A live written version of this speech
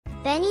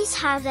Benny's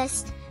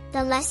Harvest,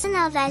 the lesson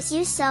of as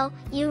you sow,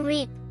 you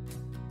reap.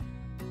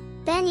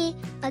 Benny,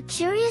 a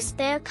curious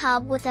bear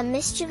cub with a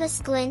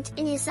mischievous glint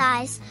in his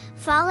eyes,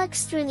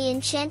 frolics through the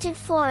enchanted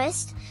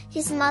forest,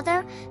 his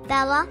mother,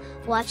 Bella,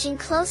 watching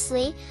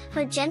closely,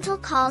 her gentle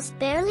calls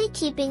barely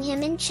keeping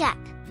him in check.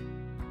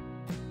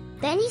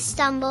 Benny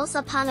stumbles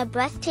upon a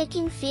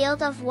breathtaking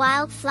field of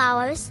wild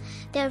flowers,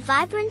 their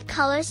vibrant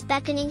colors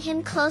beckoning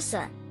him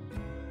closer.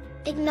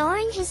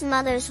 Ignoring his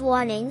mother's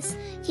warnings,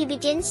 he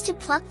begins to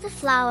pluck the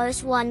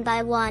flowers one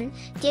by one,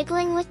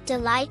 giggling with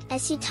delight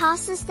as he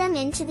tosses them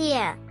into the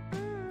air.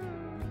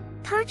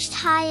 Perched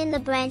high in the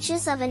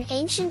branches of an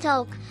ancient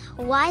oak,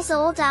 a wise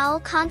old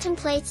owl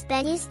contemplates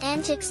Benny's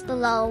antics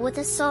below with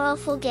a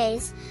sorrowful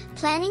gaze,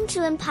 planning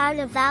to impart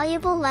a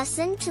valuable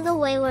lesson to the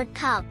wayward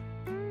cub.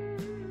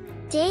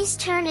 Days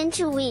turn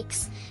into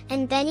weeks,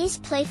 and Benny's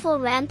playful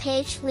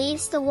rampage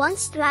leaves the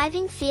once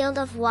thriving field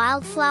of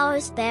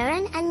wildflowers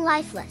barren and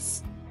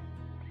lifeless.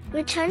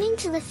 Returning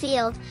to the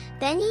field,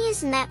 Benny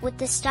is met with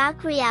the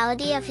stark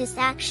reality of his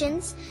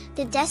actions,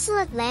 the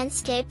desolate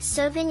landscape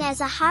serving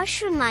as a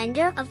harsh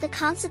reminder of the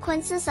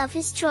consequences of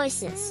his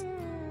choices.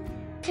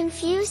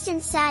 Confused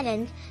and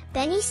saddened,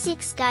 Benny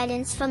seeks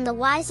guidance from the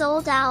wise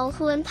old owl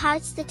who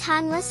imparts the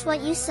timeless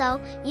 "what you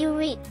sow, you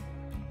reap."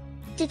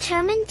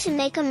 Determined to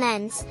make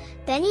amends,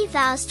 Benny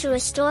vows to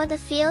restore the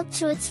field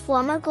to its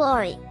former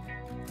glory.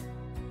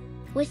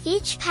 With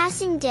each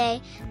passing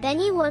day,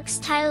 Benny works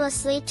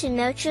tirelessly to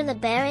nurture the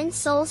barren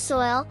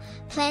soil,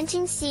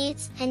 planting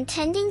seeds and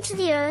tending to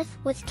the earth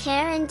with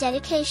care and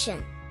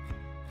dedication.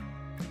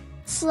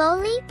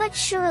 Slowly but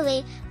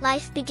surely,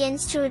 life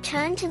begins to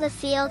return to the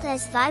field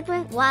as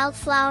vibrant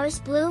wildflowers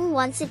bloom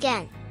once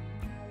again.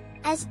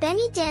 As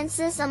Benny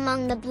dances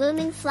among the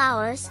blooming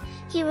flowers,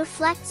 he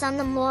reflects on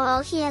the moral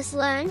he has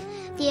learned,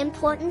 the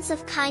importance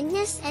of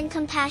kindness and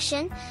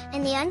compassion,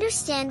 and the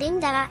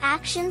understanding that our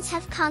actions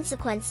have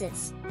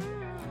consequences.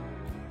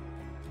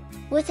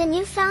 With a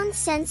newfound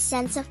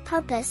sense of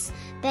purpose,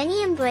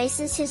 Benny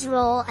embraces his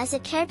role as a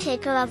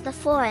caretaker of the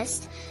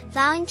forest,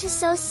 vowing to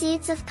sow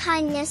seeds of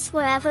kindness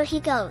wherever he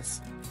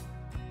goes.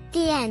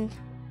 The end.